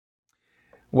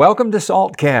Welcome to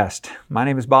Saltcast. My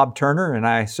name is Bob Turner, and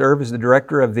I serve as the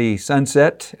director of the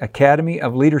Sunset Academy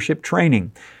of Leadership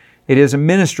Training. It is a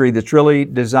ministry that's really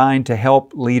designed to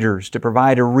help leaders, to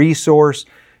provide a resource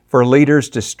for leaders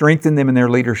to strengthen them in their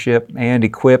leadership and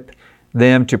equip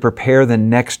them to prepare the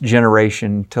next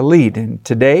generation to lead. And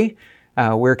today,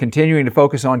 we're continuing to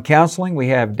focus on counseling. We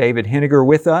have David Henniger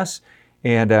with us,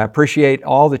 and I appreciate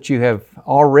all that you have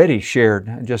already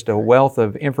shared, just a wealth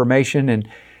of information. And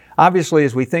obviously,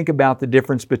 as we think about the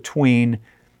difference between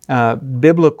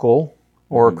biblical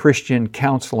or Christian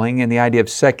counseling and the idea of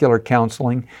secular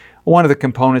counseling, one of the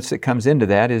components that comes into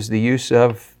that is the use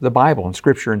of the Bible and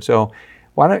Scripture. And so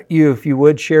why don't you, if you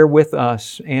would, share with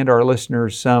us and our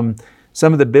listeners some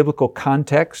of the biblical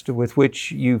context with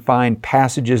which you find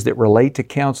passages that relate to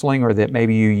counseling or that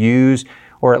maybe you use,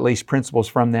 or at least principles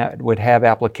from that would have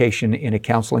application in a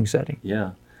counseling setting.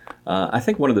 Yeah. I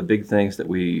think one of the big things that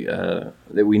we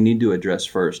need to address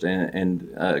first,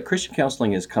 and Christian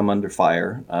counseling has come under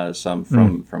fire, some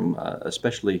from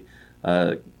especially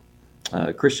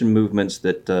Christian movements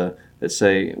that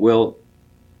say, well,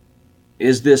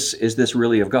 is this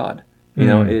really of God? You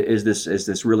know, is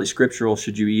this really scriptural?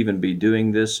 Should you even be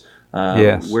doing this?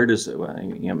 Yes. Where does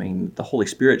the Holy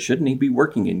Spirit, shouldn't He be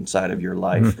working inside of your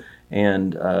life?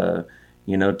 And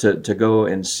to go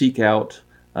and seek out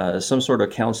some sort of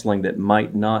counseling that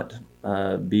might not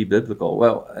be biblical.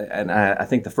 Well, and I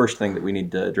think the first thing that we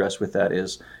need to address with that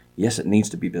is, yes, it needs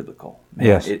to be biblical.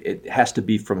 Yes, it has to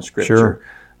be from Scripture. Sure.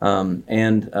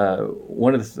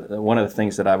 One of the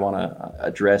things that I want to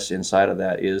address inside of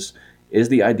that is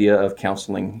the idea of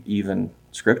counseling even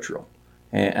scriptural.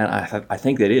 And I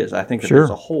think that is. I think that there's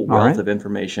a whole wealth of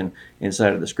information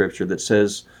inside of the Scripture that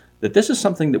says that this is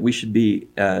something that we should be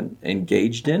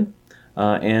engaged in.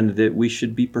 And that we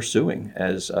should be pursuing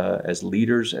as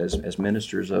leaders, as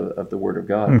ministers of the Word of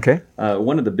God. Okay.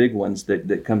 One of the big ones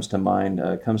that comes to mind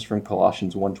comes from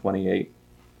Colossians 1:28.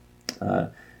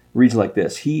 Reads like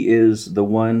this: He is the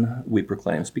one we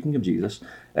proclaim, speaking of Jesus,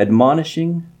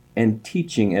 admonishing and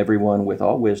teaching everyone with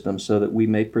all wisdom, so that we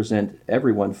may present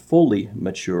everyone fully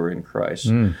mature in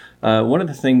Christ. One of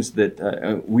the things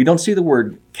that we don't see the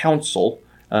word counsel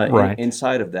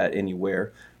inside of that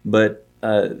anywhere, but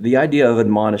the idea of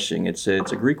admonishing, it's a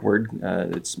Greek word,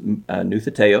 it's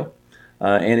noutheteo,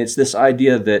 and it's this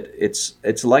idea that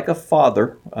it's like a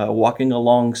father walking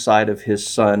alongside of his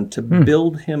son to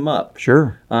build him up.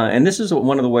 Sure. And this is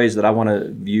one of the ways that I want to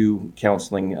view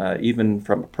counseling, even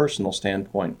from a personal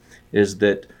standpoint, is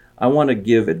that I want to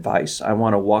give advice. I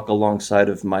want to walk alongside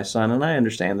of my son, and I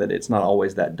understand that it's not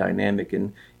always that dynamic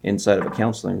inside of a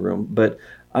counseling room, but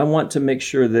I want to make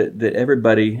sure that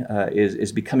everybody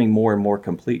is becoming more and more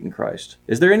complete in Christ.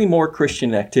 Is there any more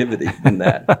Christian activity than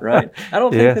that, right? I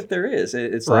don't think that there is.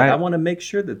 It's like I want to make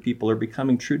sure that people are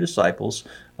becoming true disciples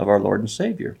of our Lord and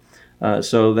Savior.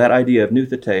 So that idea of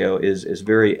noutheteo is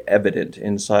very evident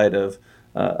inside of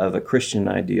a Christian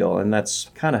ideal, and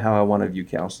that's kind of how I want to view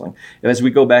counseling. As we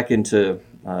go back into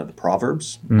the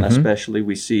Proverbs, especially,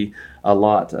 we see a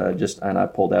lot. And I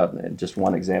pulled out just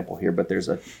one example here, but there's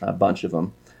a bunch of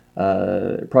them.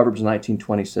 Proverbs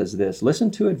 19:20 says this: "Listen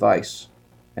to advice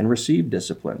and receive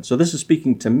discipline." So this is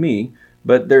speaking to me,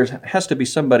 but there has to be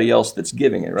somebody else that's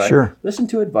giving it, right? Sure. Listen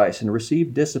to advice and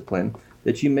receive discipline,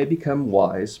 that you may become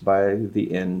wise by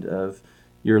the end of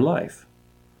your life.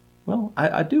 Well,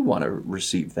 I do want to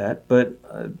receive that, but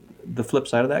the flip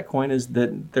side of that coin is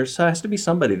that there has to be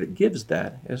somebody that gives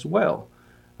that as well.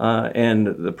 And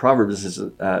the Proverbs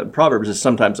is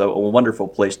sometimes a wonderful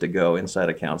place to go inside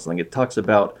of counseling. It talks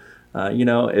about,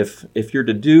 if you're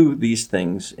to do these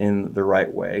things in the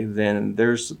right way, then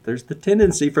there's the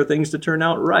tendency for things to turn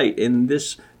out right in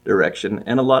this direction.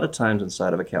 And a lot of times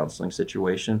inside of a counseling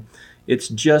situation, it's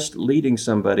just leading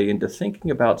somebody into thinking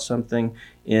about something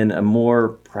in a more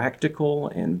practical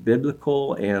and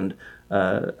biblical and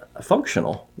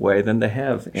functional way than they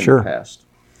have in the past.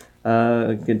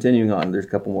 Continuing on, there's a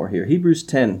couple more here. Hebrews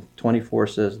 10:24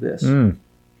 says this: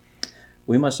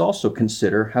 "We must also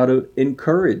consider how to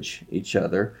encourage each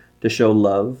other to show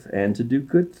love and to do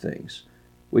good things.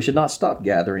 We should not stop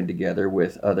gathering together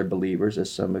with other believers, as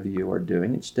some of you are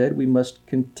doing. Instead, we must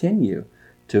continue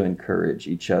to encourage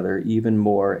each other even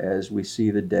more as we see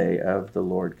the day of the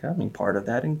Lord coming." Part of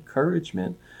that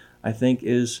encouragement, I think,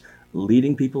 is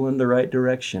leading people in the right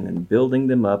direction and building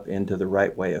them up into the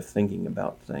right way of thinking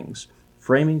about things,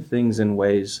 framing things in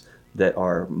ways that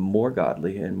are more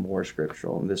godly and more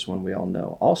scriptural. And this one we all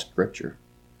know. All Scripture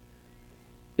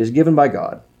is given by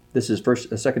God. This is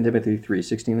 2 Timothy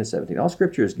 3:16 and 17. All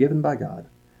Scripture is given by God,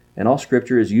 and all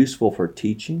Scripture is useful for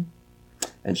teaching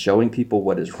and showing people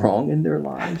what is wrong in their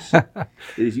lives. It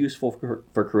is useful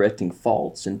for correcting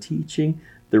faults and teaching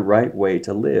the right way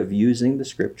to live. Using the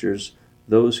Scriptures,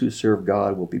 those who serve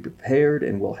God will be prepared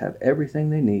and will have everything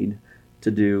they need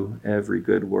to do every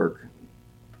good work.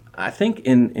 I think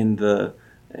in the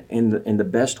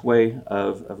best way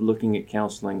of looking at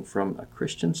counseling from a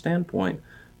Christian standpoint,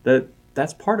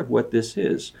 that's part of what this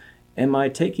is. Am I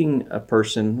taking a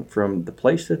person from the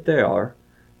place that they are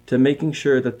to making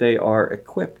sure that they are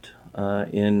equipped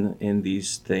in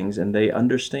these things and they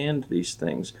understand these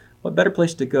things? What better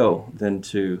place to go than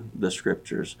to the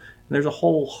Scriptures? And there's a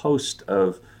whole host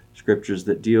of Scriptures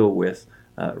that deal with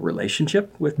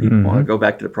relationship with people. Mm-hmm. I'll go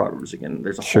back to the Proverbs again.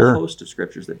 There's a whole host of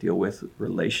Scriptures that deal with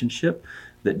relationship,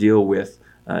 that deal with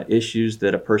issues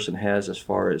that a person has as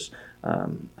far as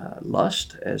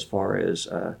lust, as far as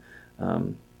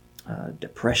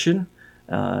depression,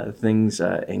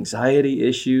 anxiety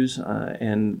issues,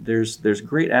 and there's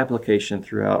great application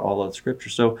throughout all of the Scripture.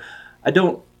 So I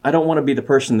don't want to be the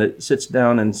person that sits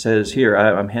down and says, "Here,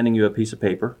 I'm handing you a piece of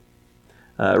paper.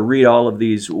 Read all of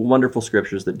these wonderful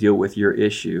Scriptures that deal with your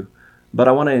issue." But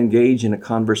I want to engage in a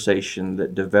conversation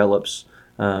that develops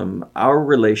our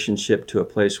relationship to a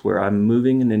place where I'm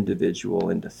moving an individual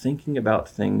into thinking about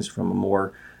things from a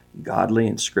more godly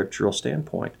and scriptural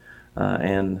standpoint.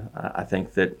 And I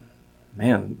think that,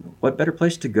 man, what better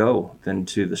place to go than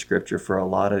to the Scripture for a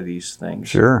lot of these things?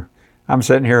 Sure. I'm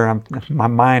sitting here, my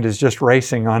mind is just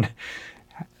racing on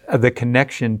the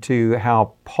connection to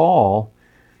how Paul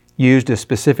used a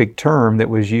specific term that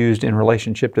was used in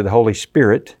relationship to the Holy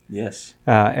Spirit. Yes.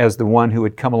 As the one who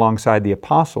would come alongside the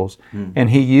apostles. And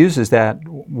he uses that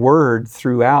word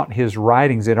throughout his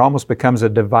writings. It almost becomes a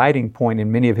dividing point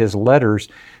in many of his letters.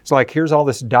 It's like, here's all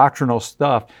this doctrinal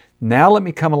stuff. Now let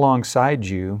me come alongside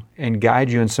you and guide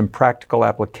you in some practical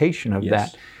application of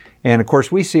that. And of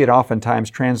course, we see it oftentimes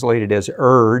translated as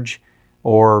urge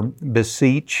or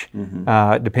beseech,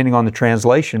 depending on the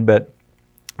translation. But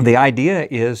the idea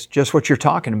is just what you're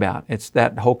talking about. It's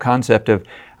that whole concept of,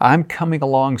 I'm coming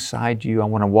alongside you. I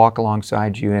want to walk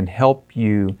alongside you and help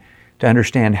you to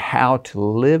understand how to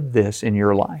live this in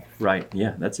your life. Right.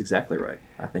 Yeah, that's exactly right.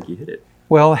 I think you hit it.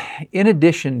 Well, in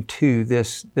addition to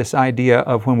this idea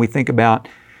of when we think about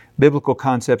biblical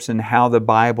concepts and how the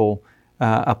Bible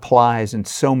applies in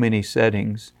so many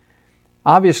settings,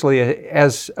 obviously,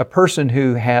 as a person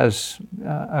who has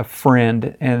a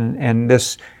friend and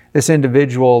this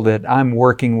individual that I'm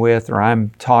working with or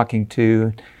I'm talking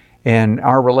to, and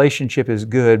our relationship is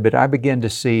good, but I begin to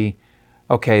see,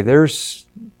 okay, there's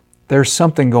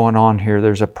something going on here.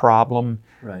 There's a problem.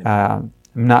 Right. I'm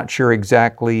not sure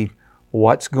exactly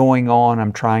what's going on.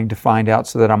 I'm trying to find out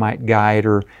so that I might guide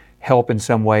or help in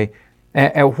some way.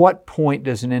 At what point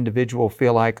does an individual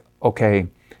feel like, okay,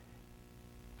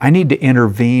 I need to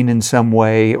intervene in some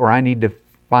way, or I need to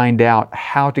find out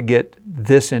how to get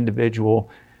this individual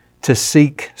to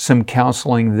seek some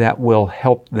counseling that will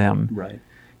help them? Right.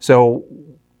 So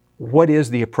what is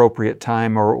the appropriate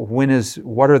time, or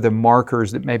what are the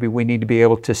markers that maybe we need to be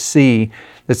able to see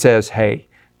that says, hey,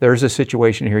 there's a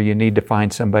situation here, you need to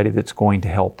find somebody that's going to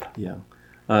help? Yeah.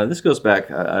 This goes back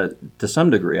to some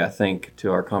degree, I think,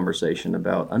 to our conversation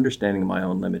about understanding my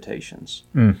own limitations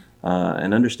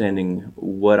and understanding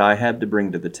what I have to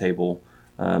bring to the table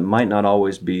might not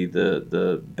always be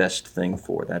the best thing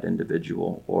for that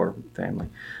individual or family.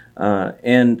 I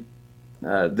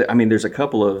mean, there's a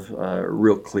couple of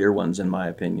real clear ones in my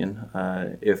opinion.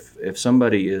 If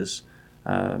somebody is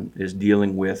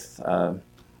dealing with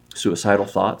suicidal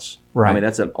thoughts, right. I mean,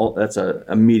 that's an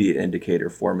immediate indicator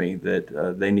for me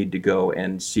that they need to go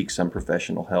and seek some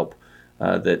professional help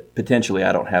that potentially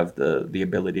I don't have the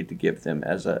ability to give them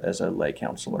as a lay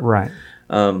counselor. Right.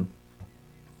 And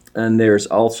there's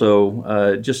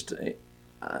also just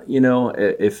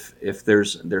if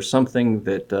there's something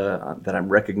that I'm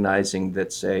recognizing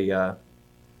that's a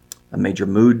major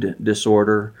mood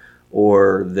disorder,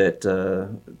 or that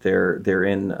they're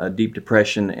in a deep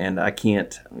depression and I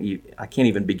can't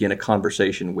even begin a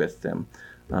conversation with them.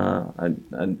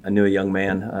 I knew a young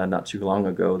man not too long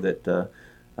ago that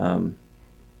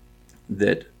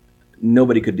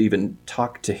nobody could even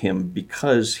talk to him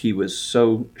because he was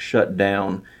so shut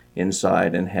down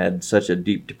inside and had such a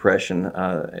deep depression.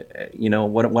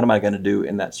 What am I going to do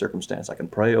in that circumstance? I can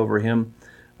pray over him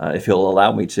if he'll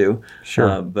allow me to.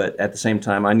 Sure. But at the same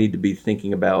time, I need to be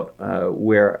thinking about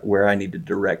where I need to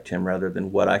direct him rather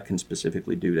than what I can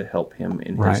specifically do to help him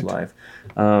in his life.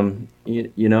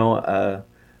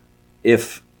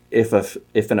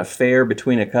 if an affair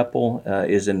between a couple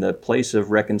is in the place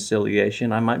of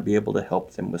reconciliation, I might be able to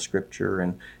help them with Scripture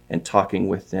and talking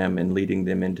with them and leading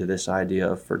them into this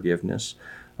idea of forgiveness.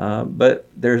 But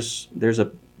there's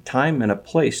a time and a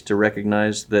place to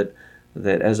recognize that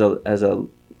as a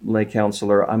lay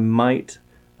counselor, I might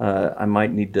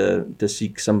need to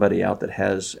seek somebody out that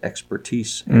has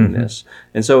expertise in this.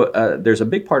 And so there's a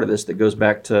big part of this that goes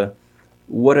back to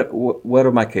what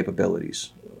are my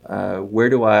capabilities? Where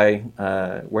do I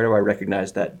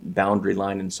recognize that boundary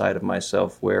line inside of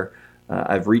myself where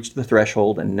I've reached the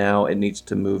threshold and now it needs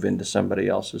to move into somebody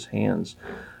else's hands?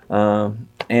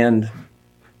 And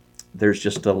there's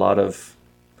just a lot of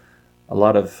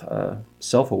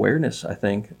self-awareness, I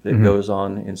think, that goes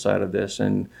on inside of this.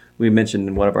 And we mentioned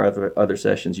in one of our other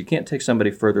sessions, you can't take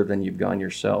somebody further than you've gone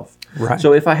yourself. Right.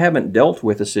 So if I haven't dealt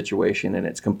with a situation and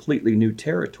it's completely new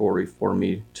territory for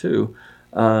me too,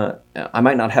 I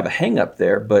might not have a hang-up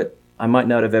there, but I might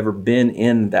not have ever been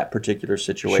in that particular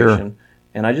situation. Sure.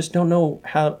 And I just don't know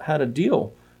how to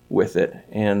deal with it.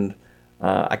 And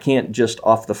I can't just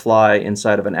off the fly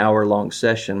inside of an hour-long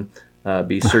session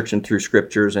be searching through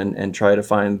scriptures and try to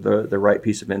find the right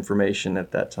piece of information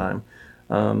at that time.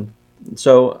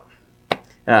 So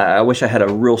I wish I had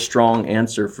a real strong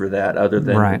answer for that, other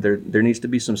than there needs to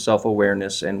be some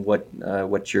self-awareness and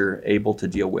what you're able to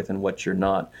deal with and what you're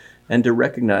not, and to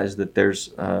recognize that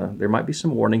there might be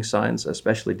some warning signs,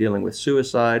 especially dealing with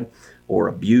suicide or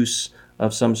abuse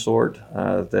of some sort,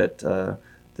 that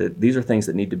these are things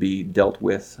that need to be dealt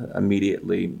with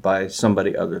immediately by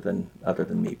somebody other than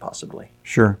me, possibly.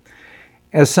 Sure.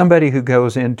 As somebody who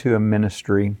goes into a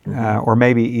ministry, or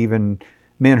maybe even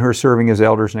men who are serving as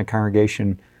elders in a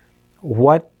congregation,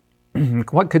 what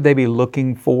could they be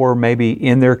looking for maybe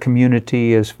in their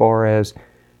community as far as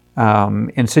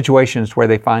in situations where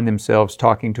they find themselves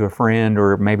talking to a friend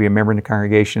or maybe a member in the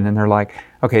congregation and they're like,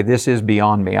 okay, this is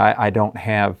beyond me. I don't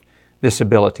have this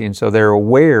ability. And so they're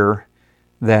aware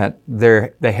that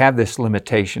they have this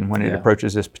limitation when it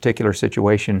approaches this particular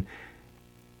situation.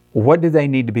 What do they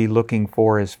need to be looking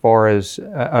for as far as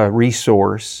a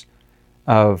resource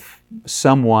of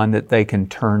someone that they can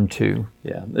turn to?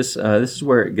 Yeah, this is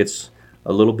where it gets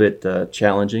a little bit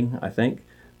challenging, I think,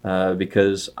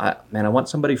 because I want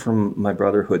somebody from my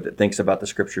brotherhood that thinks about the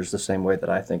Scriptures the same way that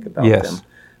I think about them.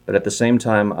 But at the same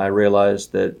time, I realize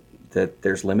that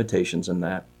there's limitations in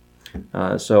that.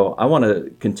 So I want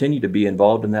to continue to be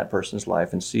involved in that person's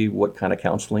life and see what kind of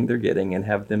counseling they're getting and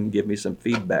have them give me some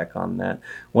feedback on that.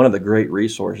 One of the great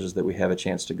resources that we have a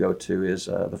chance to go to is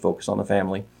the Focus on the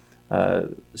Family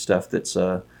stuff that's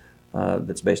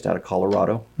based out of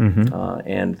Colorado.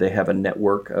 And they have a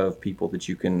network of people that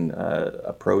you can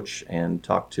approach and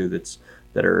talk to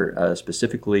that are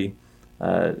specifically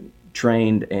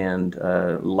trained and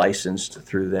licensed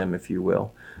through them, if you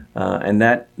will. And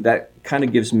that kind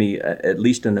of gives me at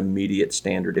least an immediate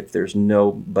standard if there's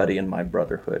nobody in my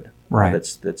brotherhood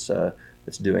that's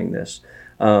doing this.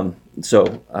 So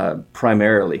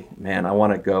primarily, I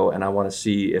want to go and I want to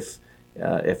see if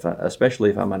especially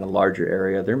if I'm in a larger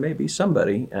area, there may be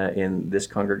somebody in this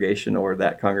congregation or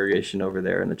that congregation over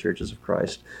there in the Churches of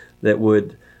Christ that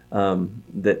would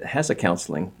that has a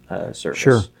counseling service.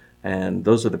 Sure. And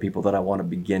those are the people that I want to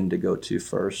begin to go to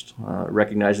first,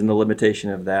 recognizing the limitation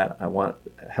of that. I want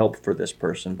help for this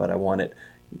person, but I want it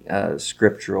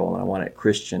scriptural, and I want it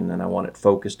Christian, and I want it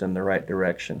focused in the right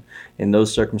direction. In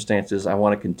those circumstances, I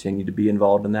want to continue to be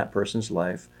involved in that person's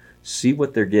life, see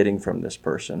what they're getting from this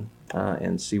person,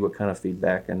 and see what kind of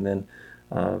feedback. And then,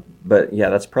 but yeah,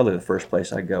 that's probably the first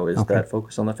place I go is that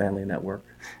Focus on the Family network.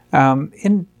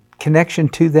 In connection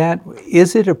to that,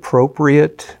 is it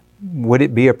appropriate? Would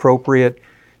it be appropriate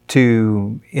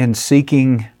to, in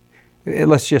seeking,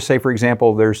 let's just say, for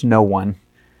example, there's no one,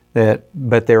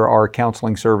 but there are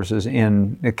counseling services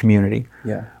in the community.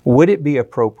 Yeah. Would it be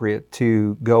appropriate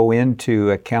to go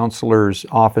into a counselor's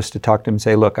office to talk to them and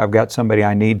say, look, I've got somebody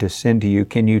I need to send to you.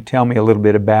 Can you tell me a little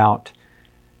bit about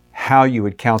how you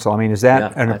would counsel? I mean, is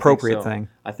that an appropriate thing?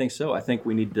 I think so. I think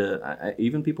we need to,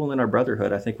 even people in our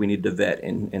brotherhood, I think we need to vet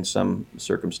in some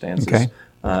circumstances. Okay.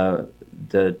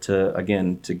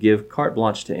 To give carte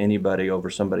blanche to anybody over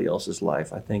somebody else's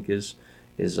life, I think is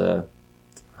a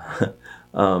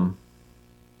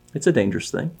it's a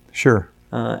dangerous thing. Sure.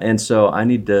 And so I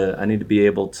need to be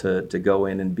able to go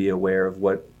in and be aware of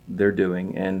what they're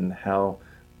doing and how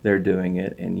they're doing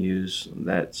it, and use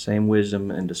that same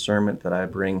wisdom and discernment that I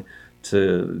bring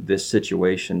to this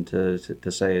situation to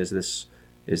say, is this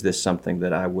something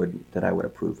that I would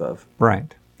approve of?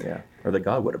 Right. Yeah. Or that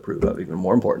God would approve of, even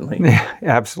more importantly. Yeah,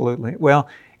 absolutely. Well,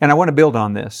 and I want to build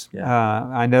on this. Yeah.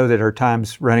 I know that our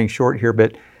time's running short here,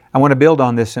 but I want to build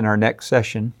on this in our next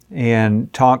session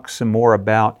and talk some more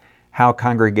about how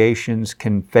congregations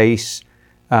can face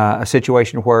a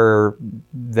situation where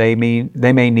they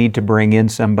may need to bring in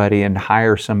somebody and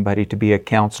hire somebody to be a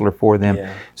counselor for them.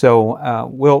 Yeah. So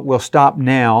we'll stop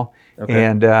now. Okay.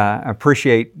 And I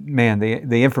appreciate, man,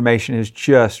 the information is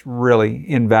just really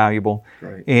invaluable.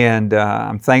 Right. And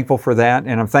I'm thankful for that.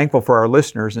 And I'm thankful for our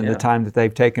listeners and the time that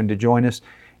they've taken to join us,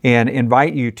 and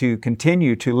invite you to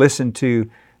continue to listen to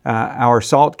our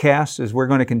Saltcast, as we're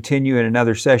going to continue in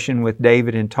another session with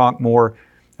David and talk more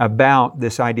about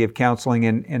this idea of counseling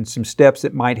and some steps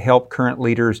that might help current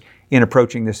leaders in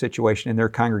approaching this situation in their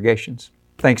congregations.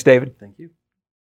 Thanks, David. Thank you.